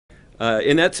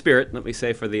In that spirit, let me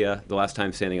say for the last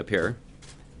time standing up here,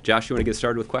 Josh, you want to get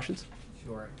started with questions?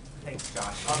 Sure. Thanks,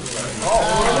 Josh.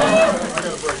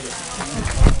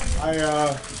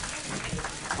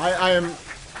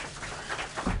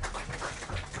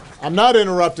 I'm not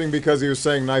interrupting because he was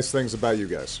saying nice things about you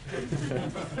guys,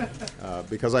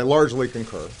 because I largely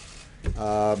concur.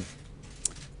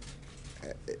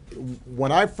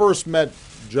 When I first met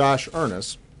Josh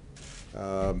Earnest,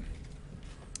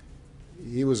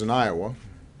 he was in Iowa.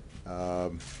 I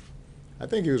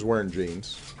think he was wearing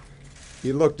jeans.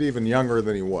 He looked even younger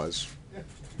than he was.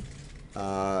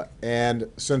 And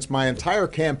since my entire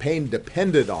campaign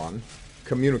depended on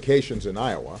communications in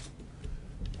Iowa,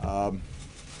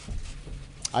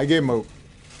 I gave him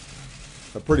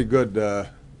a pretty good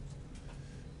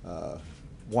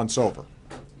once-over.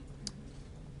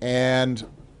 And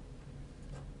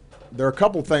there are a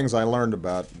couple things I learned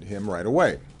about him right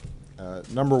away.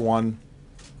 Number one,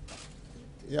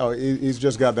 you know, he's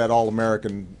just got that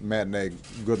all-American matinee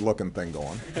good-looking thing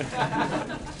going.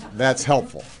 That's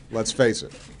helpful, let's face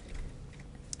it.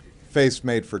 Face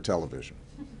made for television.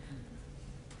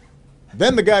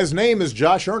 Then the guy's name is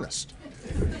Josh Earnest,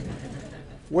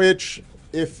 which,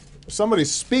 if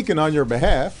somebody's speaking on your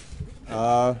behalf,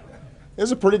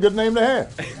 is a pretty good name to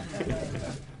have.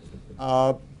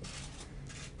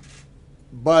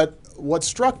 But what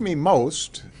struck me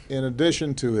most, in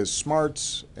addition to his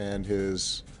smarts and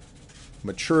his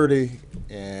maturity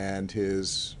and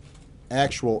his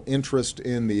actual interest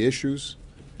in the issues,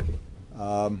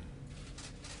 was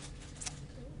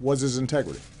his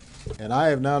integrity. And I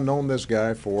have now known this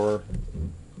guy for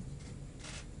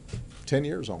 10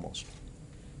 years almost.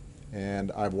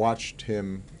 And I've watched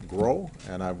him grow,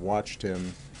 and I've watched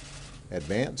him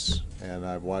advance, and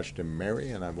I've watched him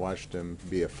marry, and I've watched him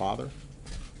be a father,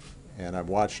 and I've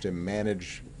watched him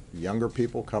manage younger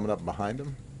people coming up behind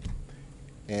him,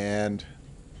 and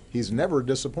he's never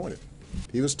disappointed.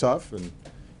 He was tough, and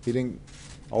he didn't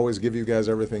always give you guys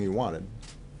everything you wanted,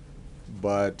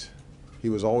 but he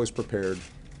was always prepared.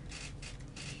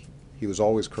 He was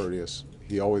always courteous.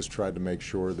 He always tried to make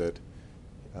sure that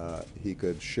he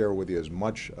could share with you as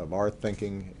much of our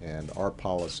thinking and our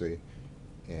policy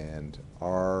and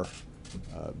our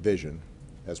vision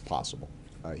as possible.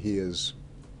 He is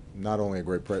not only a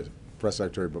great press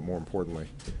secretary, but more importantly,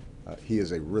 he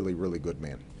is a really, really good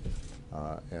man.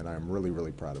 And I'm really,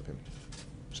 really proud of him.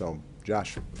 So,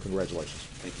 Josh, congratulations.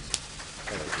 Thank you, sir.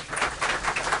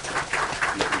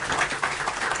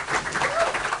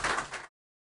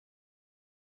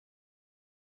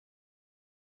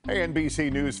 Hey,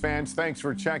 NBC News fans, thanks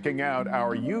for checking out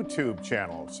our YouTube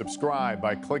channel. Subscribe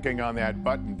by clicking on that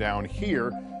button down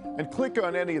here, and click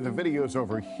on any of the videos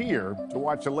over here to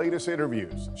watch the latest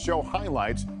interviews, show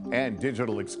highlights, and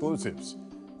digital exclusives.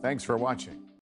 Thanks for watching.